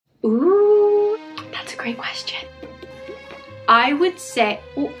Ooh, that's a great question. I would say,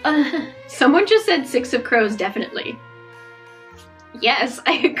 someone just said Six of Crows, definitely. Yes,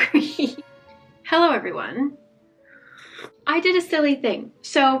 I agree. Hello everyone. I did a silly thing.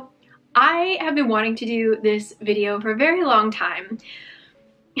 So I have been wanting to do this video for a very long time,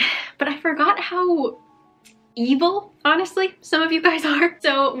 but I forgot how evil, honestly, some of you guys are.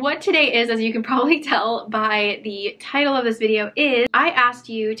 So what today is, as you can probably tell by the title of this video, is I asked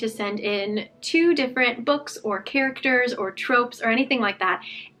you to send in 2 different books or characters or tropes or anything like that,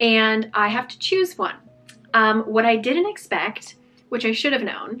 and I have to choose one. What I didn't expect, which I should have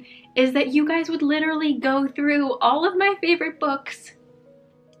known, is that you guys would literally go through all of my favorite books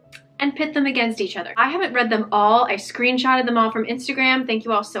and pit them against each other. I haven't read them all. I screenshotted them all from Instagram. Thank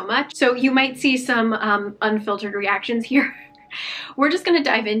you all so much. So you might see some unfiltered reactions here. We're just gonna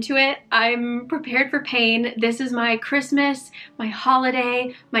dive into it. I'm prepared for pain. This is my Christmas, my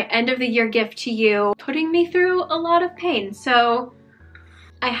holiday, my end of the year gift to you, putting me through a lot of pain. So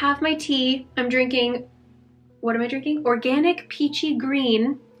I have my tea. I'm drinking, what am I drinking? Organic peachy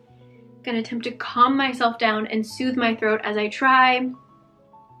green. Gonna attempt to calm myself down and soothe my throat as I try.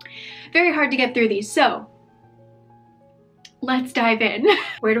 Very hard to get through these, so let's dive in.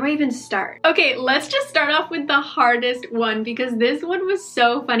 Where do I even start? Okay, let's just start off with the hardest one because this one was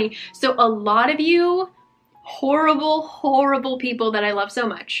so funny. So a lot of you horrible, horrible people that I love so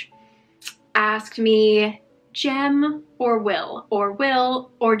much asked me Jem or Will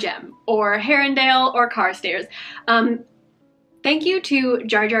or Jem or Herondale or Carstairs. Thank you to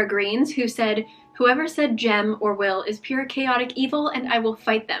Jar Jar Greens who said, whoever said Jem or Will is pure chaotic evil and I will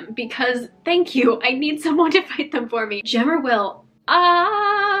fight them, because thank you, I need someone to fight them for me. Jem or Will?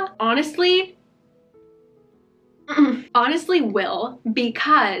 Honestly Will,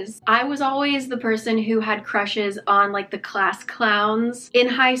 because I was always the person who had crushes on like the class clowns in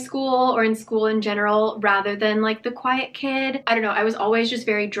high school or in school in general rather than like the quiet kid. I don't know, I was always just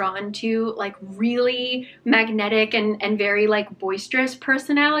very drawn to like really magnetic and very like boisterous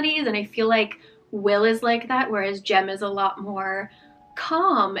personalities, and I feel like Will is like that, whereas Jem is a lot more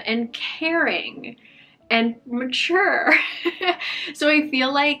calm and caring and mature. So I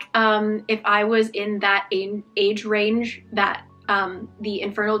feel like if I was in that age range that the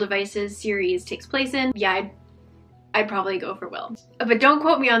Infernal Devices series takes place in, yeah, I'd probably go for Will. But don't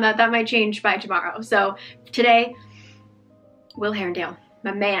quote me on that, that might change by tomorrow. So today, Will Herondale,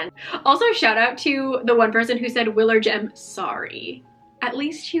 my man. Also shout out to the one person who said Will or Jem, sorry. At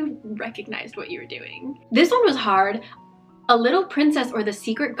least you recognized what you were doing. This one was hard. A Little Princess or The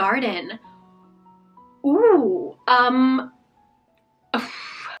Secret Garden. Ooh,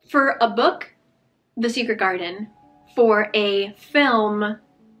 for a book, The Secret Garden. For a film,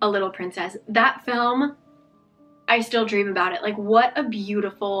 A Little Princess. That film, I still dream about it. Like, what a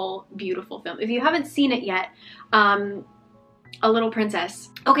beautiful, beautiful film. If you haven't seen it yet, A Little Princess.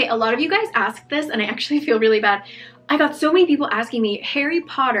 Okay, a lot of you guys asked this and I actually feel really bad. I got so many people asking me Harry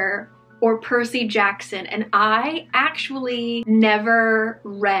Potter or Percy Jackson, and I actually never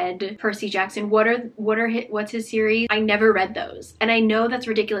read Percy Jackson. What's his series? I never read those. And I know that's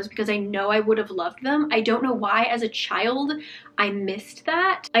ridiculous because I know I would have loved them. I don't know why as a child I missed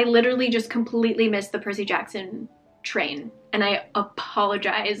that. I literally just completely missed the Percy Jackson train, and I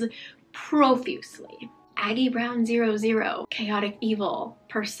apologize profusely. Aggie Brown 00, chaotic evil,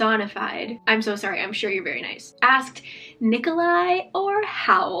 personified. I'm so sorry, I'm sure you're very nice. Asked Nikolai or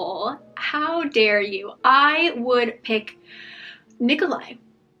Howl. How dare you? I would pick Nikolai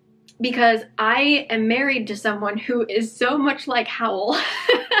because I am married to someone who is so much like Howl.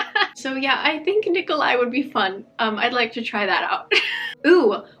 So yeah, I think Nikolai would be fun. I'd like to try that out.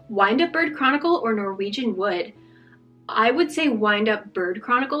 Ooh, Wind Up Bird Chronicle or Norwegian Wood. I would say Wind Up Bird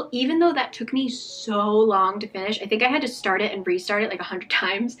Chronicle, even though that took me so long to finish. I think I had to start it and restart it like 100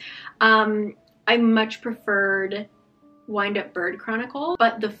 times. I much preferred Wind Up Bird Chronicle,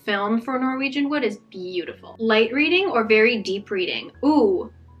 but the film for Norwegian Wood is beautiful. Light reading or very deep reading?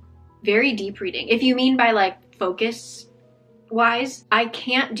 Ooh, very deep reading. If you mean by like focus wise, I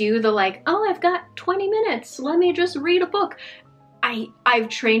can't do the like, oh, I've got 20 minutes, let me just read a book. I've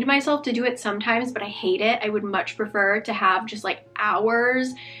trained myself to do it sometimes, but I hate it. I would much prefer to have just like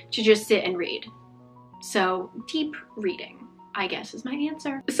hours to just sit and read. So deep reading, I guess, is my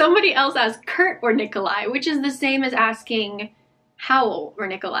answer. Somebody else asked Kurt or Nikolai, which is the same as asking Howl or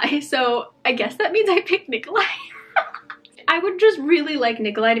Nikolai. So I guess that means I picked Nikolai. I would just really like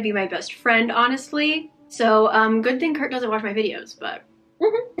Nikolai to be my best friend, honestly. So good thing Kurt doesn't watch my videos, but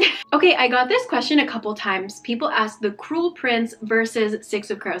Okay, I got this question a couple times. People ask The Cruel Prince versus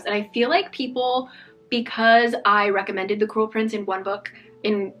Six of Crows, and I feel like people, because I recommended The Cruel Prince in one book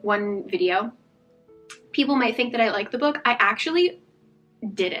in one video, people might think that I like the book. I actually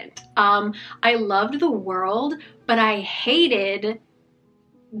didn't. I loved the world, but I hated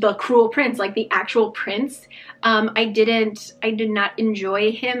the cruel prince, like the actual prince. I did not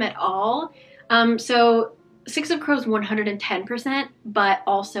enjoy him at all. So Six of Crows 110%, but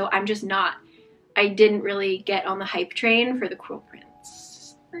also I didn't really get on the hype train for the cruel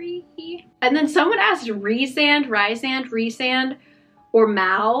prince. Sorry. And then someone asked Rysand, or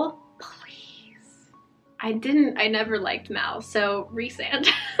Mal. I never liked Mal, so Rysand.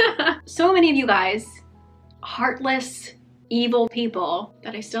 So many of you guys, heartless, evil people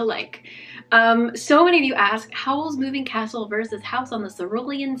that I still like. So many of you ask, Howl's Moving Castle versus House on the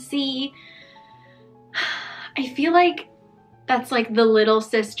Cerulean Sea. I feel like that's like the little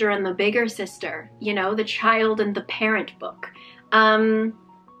sister and the bigger sister, you know, the child and the parent book. I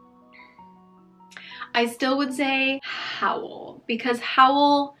still would say Howl, because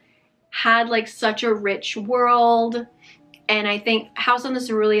Howl had like such a rich world, and I think House on the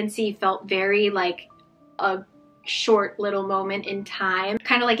Cerulean Sea felt very like a short little moment in time,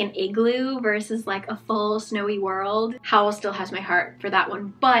 kind of like an igloo versus like a full snowy world. Howl still has my heart for that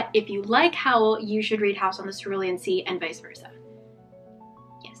one, but if you like Howl, you should read House on the Cerulean Sea and vice versa.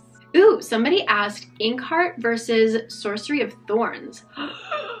 Yes. Ooh, somebody asked Inkheart versus Sorcery of Thorns.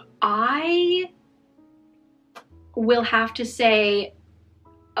 I will have to say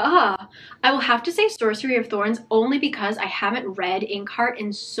Sorcery of Thorns, only because I haven't read Inkheart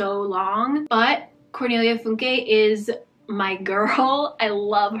in so long, but Cornelia Funke is my girl. I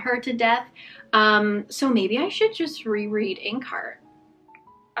love her to death. So maybe I should just reread Inkheart.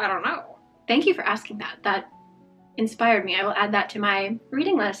 I don't know. Thank you for asking that. That inspired me. I will add that to my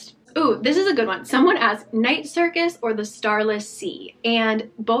reading list. Ooh, this is a good one. Someone asked Night Circus or The Starless Sea. And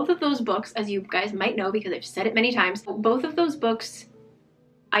both of those books, as you guys might know because I've said it many times, both of those books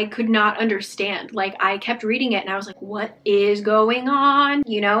I could not understand. Like, I kept reading it and I was like, what is going on,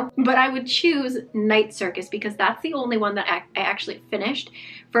 you know? But I would choose Night Circus because that's the only one that I actually finished.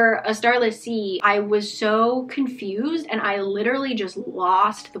 For A Starless Sea, I was so confused and I literally just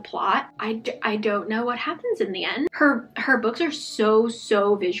lost the plot. I don't know what happens in the end. Her books are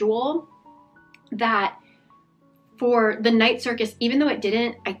so visual that for the Night Circus, even though I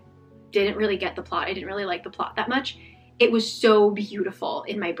didn't really get the plot, I didn't really like the plot that much, it was so beautiful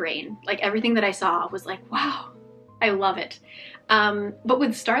in my brain. Like, everything that I saw was like, wow, I love it. But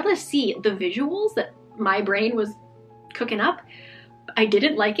with Starless Sea, the visuals that my brain was cooking up, I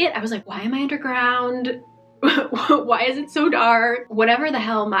didn't like it. I was like, why am I underground? Why is it so dark? Whatever the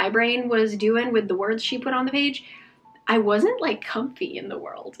hell my brain was doing with the words she put on the page, I wasn't like comfy in the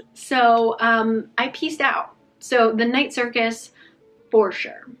world. So I pieced out. So the Night Circus, for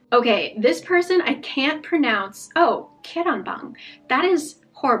sure. Okay, this person I can't pronounce. Oh, Keranbang. That is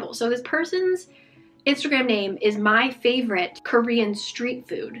horrible. So this person's Instagram name is my favorite Korean street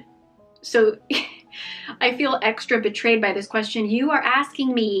food. So I feel extra betrayed by this question. You are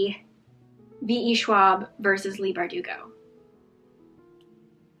asking me V.E. Schwab versus Leigh Bardugo.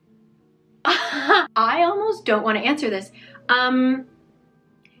 I almost don't want to answer this.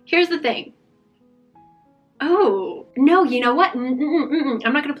 Here's the thing. Oh, no, you know what? I'm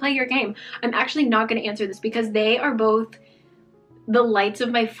not going to play your game. I'm actually not going to answer this because they are both the lights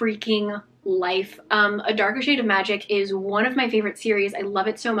of my freaking life. A Darker Shade of Magic is one of my favorite series. I love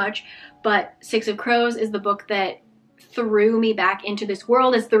it so much, but Six of Crows is the book that threw me back into this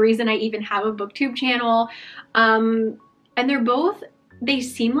world. It's the reason I even have a booktube channel. And they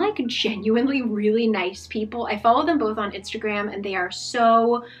seem like genuinely really nice people. I follow them both on Instagram and they are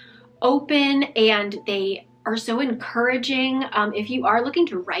so open and they are so encouraging. If you are looking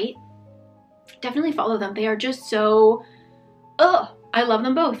to write, definitely follow them. They are just so, I love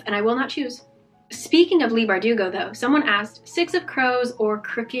them both and I will not choose. Speaking of Leigh Bardugo though, someone asked Six of Crows or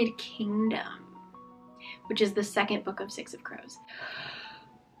Crooked Kingdom, which is the second book of Six of Crows.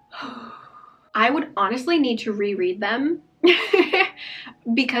 I would honestly need to reread them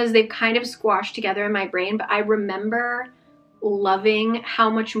because they've kind of squashed together in my brain, but I remember loving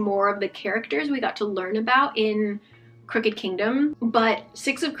how much more of the characters we got to learn about in Crooked Kingdom. But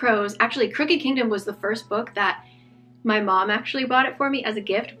Six of Crows, actually Crooked Kingdom was the first book that my mom actually bought it for me as a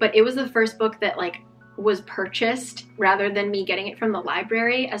gift, but it was the first book that like was purchased rather than me getting it from the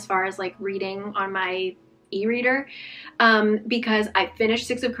library as far as like reading on my e-reader, because I finished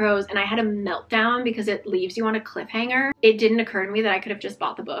Six of Crows and I had a meltdown because it leaves you on a cliffhanger. It didn't occur to me that I could have just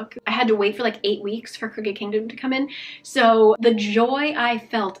bought the book. I had to wait for like 8 weeks for Crooked Kingdom to come in. So the joy I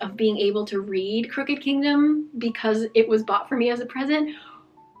felt of being able to read Crooked Kingdom because it was bought for me as a present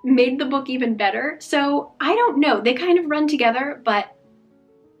made the book even better. So I don't know, they kind of run together, but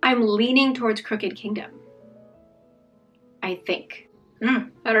I'm leaning towards Crooked Kingdom, I think. I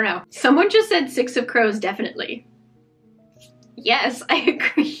don't know. Someone just said Six of Crows, definitely. Yes, I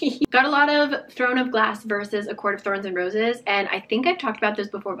agree. Got a lot of Throne of Glass versus A Court of Thorns and Roses, and I think I've talked about this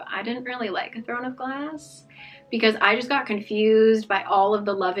before, but I didn't really like A Throne of Glass because I just got confused by all of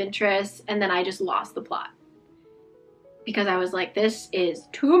the love interests, and then I just lost the plot. Because I was like, this is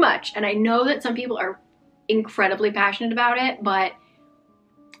too much, and I know that some people are incredibly passionate about it, but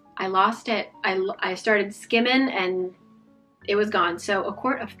I lost it. I started skimming and it was gone. So A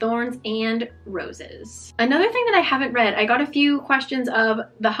Court of Thorns and Roses. Another thing that I haven't read, I got a few questions of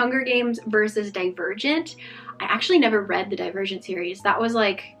The Hunger Games versus Divergent. I actually never read the Divergent series. That was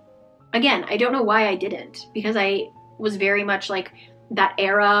like, again, I don't know why I didn't, because I was very much like that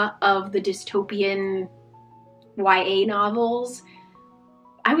era of the dystopian YA novels.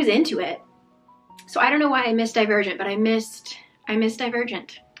 I was into it. So I don't know why I missed Divergent, but I missed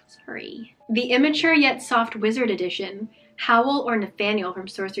Divergent. Sorry. The Immature Yet Soft Wizard Edition. Howl or Nathaniel from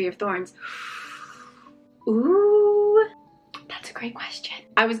Sorcery of Thorns? Ooh, that's a great question.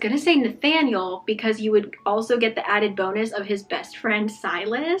 I was gonna say Nathaniel because you would also get the added bonus of his best friend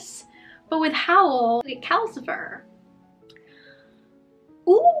Silas, but with Howl, like Calcifer.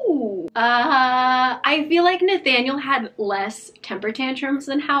 Ooh, I feel like Nathaniel had less temper tantrums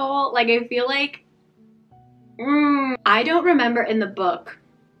than Howl. Like, I feel like, I don't remember in the book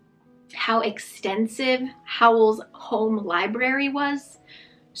how extensive Howl's home library was.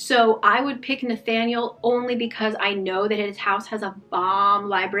 So I would pick Nathaniel only because I know that his house has a bomb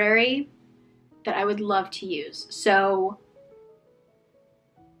library that I would love to use. So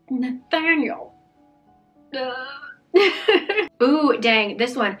Nathaniel. Ooh, dang,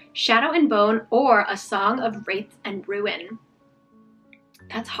 this one. Shadow and Bone or A Song of Wraith and Ruin.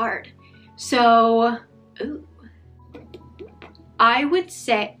 That's hard. So, ooh. I would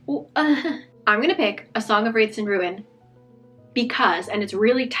say, I'm gonna pick A Song of Wraiths and Ruin because, and it's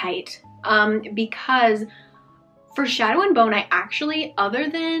really tight, because for Shadow and Bone, I actually,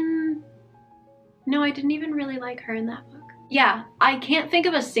 no, I didn't even really like her in that book. Yeah, I can't think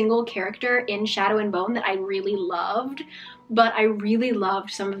of a single character in Shadow and Bone that I really loved, but I really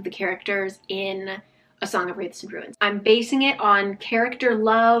loved some of the characters in A Song of Wraiths and Ruins. I'm basing it on character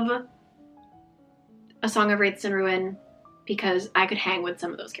love, A Song of Wraiths and Ruin, because I could hang with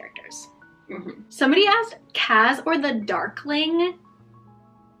some of those characters. Somebody asked Kaz or the Darkling.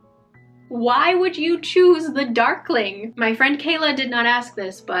 Why would you choose the Darkling? My friend Kayla did not ask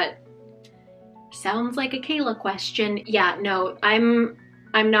this, but sounds like a Kayla question. Yeah, no, I'm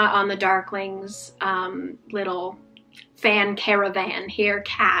not on the Darkling's little fan caravan here.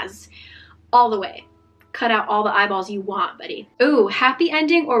 Kaz, all the way. Cut out all the eyeballs you want, buddy. Ooh, happy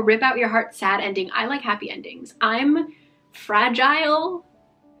ending or rip out your heart sad ending. I like happy endings. I'm fragile.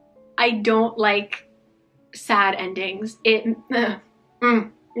 I don't like sad endings.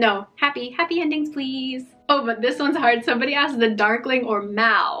 No, happy endings, please. Oh, but this one's hard. Somebody asked the Darkling or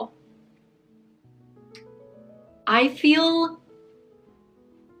Mal. I feel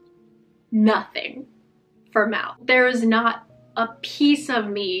nothing for Mal. There is not a piece of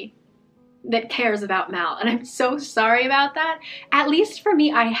me that cares about Mal, and I'm so sorry about that. At least for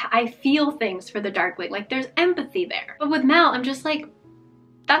me, I feel things for the Darkling. Like, there's empathy there. But with Mal, I'm just like,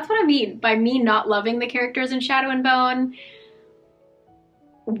 that's what I mean by me not loving the characters in Shadow and Bone.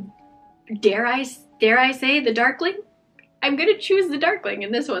 Dare I say the Darkling? I'm gonna choose the Darkling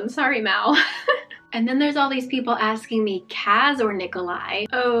in this one. Sorry, Mal. And then there's all these people asking me Kaz or Nikolai.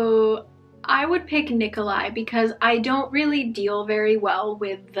 Oh, I would pick Nikolai because I don't really deal very well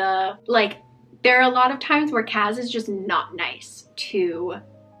with the, like, there are a lot of times where Kaz is just not nice to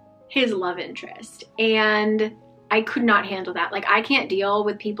his love interest, and I could not handle that. Like, I can't deal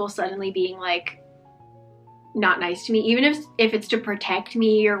with people suddenly being like not nice to me, even if it's to protect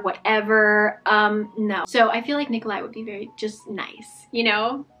me or whatever. No. So I feel like Nikolai would be very just nice, you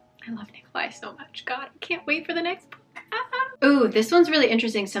know? I love Nikolai so much. God, I can't wait for the next book. Ooh, this one's really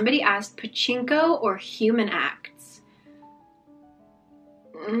interesting. Somebody asked Pachinko or Human Acts.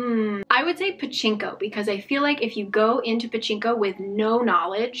 I would say Pachinko because I feel like if you go into Pachinko with no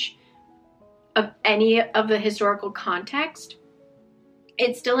knowledge of any of the historical context,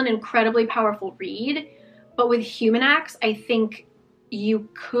 it's still an incredibly powerful read. But with Human Acts, I think you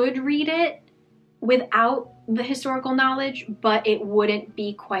could read it without the historical knowledge, but it wouldn't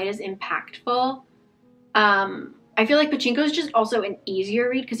be quite as impactful. I feel like Pachinko is just also an easier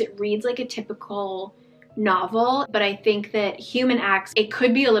read because it reads like a typical novel, but I think that Human Acts, it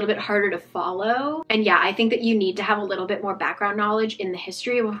could be a little bit harder to follow. And yeah, I think that you need to have a little bit more background knowledge in the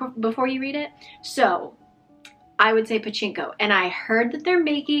history before you read it. So I would say Pachinko. And I heard that they're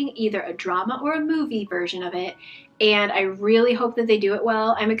making either a drama or a movie version of it. And I really hope that they do it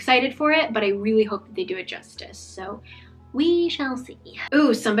well. I'm excited for it, but I really hope that they do it justice. So we shall see.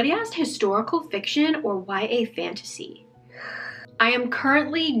 Ooh, somebody asked historical fiction or YA fantasy. I am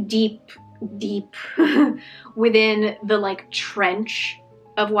currently deep within the like trench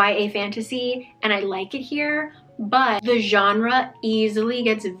of YA fantasy, and I like it here, but the genre easily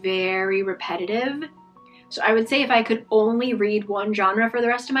gets very repetitive. So I would say if I could only read one genre for the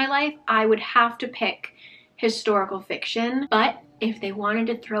rest of my life, I would have to pick historical fiction. But if they wanted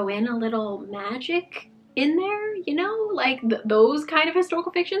to throw in a little magic in there, you know, like those kind of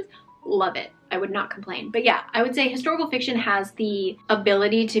historical fictions, love it. I would not complain. But yeah, I would say historical fiction has the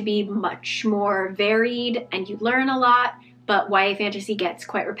ability to be much more varied and you learn a lot, but YA fantasy gets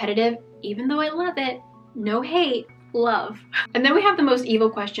quite repetitive, even though I love it. No hate. Love. And then we have the most evil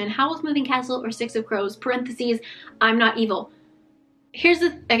question: Howl's Moving Castle or Six of Crows? Parentheses, I'm not evil. Here's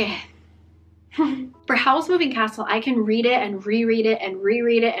the, okay. For Howl's Moving Castle, I can read it and reread it and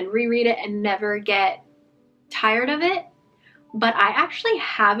reread it and reread it and never get tired of it. But I actually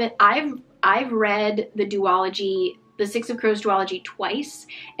haven't, I've read the duology, the Six of Crows duology twice,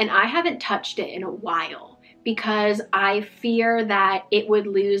 and I haven't touched it in a while because I fear that it would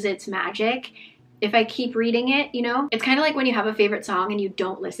lose its magic if I keep reading it, you know? It's kind of like when you have a favorite song and you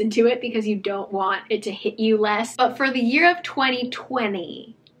don't listen to it because you don't want it to hit you less. But for the year of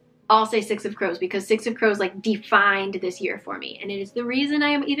 2020, I'll say Six of Crows because Six of Crows like defined this year for me. And it is the reason I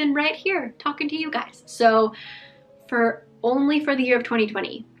am even right here talking to you guys. So only for the year of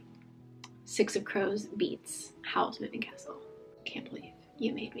 2020, Six of Crows beats Howl's Moving Castle. Can't believe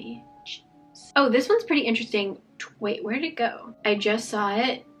you made me choose. Oh, this one's pretty interesting. Wait, where did it go? I just saw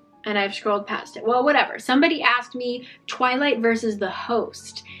it and I've scrolled past it. Well, whatever. Somebody asked me Twilight versus The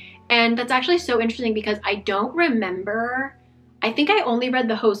Host. And that's actually so interesting because I don't remember. I think I only read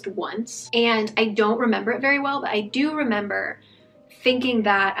The Host once and I don't remember it very well, but I do remember thinking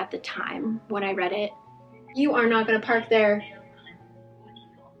that at the time when I read it. You are not gonna park there.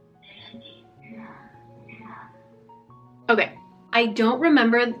 Okay, I don't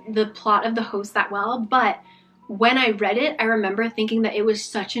remember the plot of The Host that well, but when I read it, I remember thinking that it was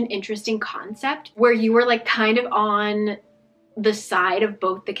such an interesting concept where you were like kind of on the side of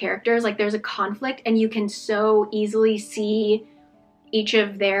both the characters. Like there's a conflict and you can so easily see each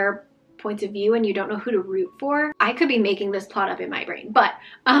of their points of view and you don't know who to root for. I could be making this plot up in my brain, but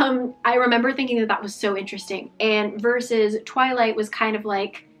I remember thinking that that was so interesting. And versus Twilight was kind of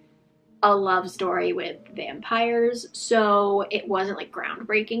like a love story with vampires, so it wasn't like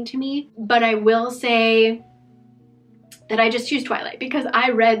groundbreaking to me. But I will say that I just choose Twilight because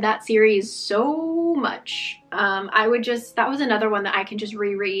I read that series so much. That was another one that I can just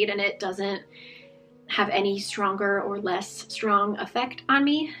reread and it doesn't have any stronger or less strong effect on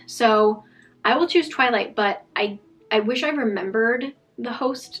me. So I will choose Twilight, but I wish I remembered The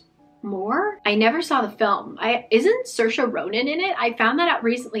Host more. I never saw the film. Isn't Saoirse Ronan in it? I found that out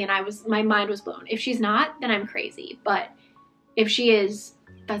recently and my mind was blown. If she's not, then I'm crazy. But if she is,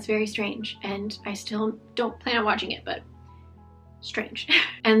 that's very strange. And I still don't plan on watching it, but strange.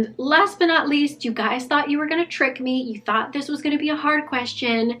 And last but not least, you guys thought you were gonna trick me. You thought this was gonna be a hard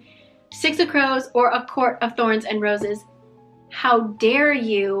question. Six of Crows or A Court of Thorns and Roses? How dare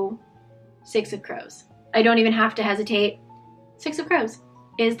you? Six of Crows. I don't even have to hesitate. Six of Crows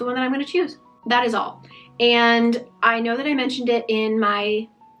is the one that I'm going to choose. That is all. And I know that I mentioned it in my,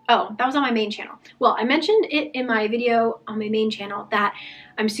 oh, that was on my main channel. Well, I mentioned it in my video on my main channel that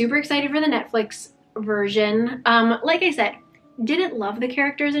I'm super excited for the Netflix version. Like I said, didn't love the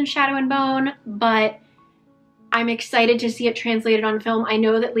characters in Shadow and Bone, but I'm excited to see it translated on film. I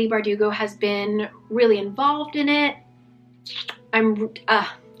know that Leigh Bardugo has been really involved in it.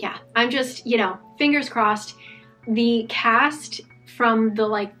 Yeah, I'm just, you know, fingers crossed. The cast from the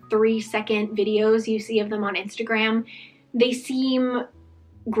like 3-second videos you see of them on Instagram, they seem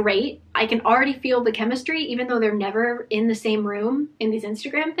great. I can already feel the chemistry even though they're never in the same room in these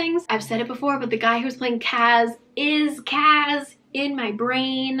Instagram things. I've said it before, but the guy who's playing Kaz is Kaz in my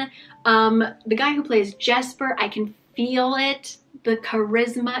brain. The guy who plays Jesper, I can feel it. The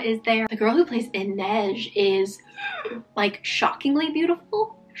charisma is there. The girl who plays Inej is like shockingly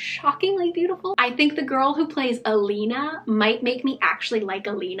beautiful. Shockingly beautiful. I think the girl who plays Alina might make me actually like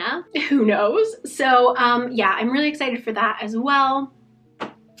Alina. Who knows? So yeah, I'm really excited for that as well.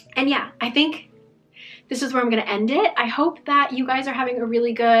 And yeah, I think this is where I'm gonna end it. I hope that you guys are having a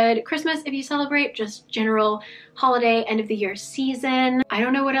really good Christmas if you celebrate, just general holiday end of the year season. I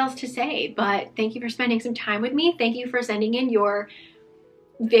don't know what else to say, but thank you for spending some time with me. Thank you for sending in your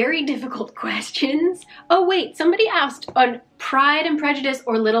very difficult questions. Oh wait, somebody asked on Pride and Prejudice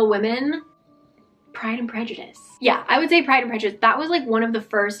or Little Women. Pride and Prejudice. Yeah, I would say Pride and Prejudice. That was like one of the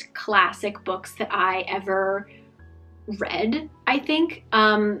first classic books that I ever read, I think.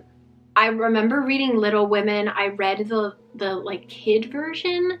 I remember reading Little Women. I read the like kid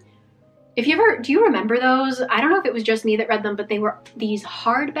version. Do you remember those? I don't know if it was just me that read them, but they were these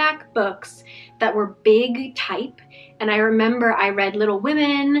hardback books that were big type. And I remember I read Little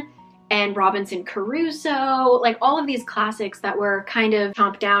Women and Robinson Crusoe, like all of these classics that were kind of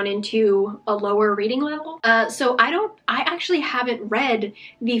chomped down into a lower reading level. So I actually haven't read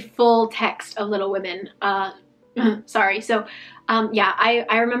the full text of Little Women. Sorry. So yeah,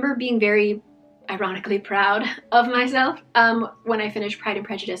 I remember being very ironically proud of myself when I finished Pride and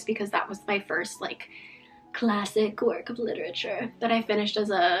Prejudice, because that was my first like classic work of literature that I finished as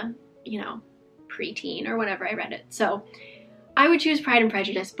a, you know, preteen or whenever I read it. So I would choose Pride and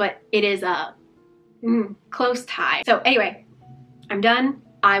Prejudice, but it is a close tie. So anyway, I'm done.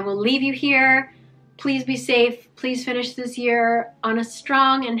 I will leave you here. Please be safe. Please finish this year on a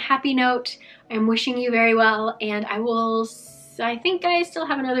strong and happy note. I'm wishing you very well, and I think I still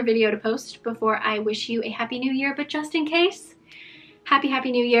have another video to post before I wish you a happy new year, but just in case, happy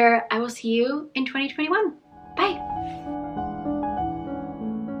new year. I will see you in 2021. Bye.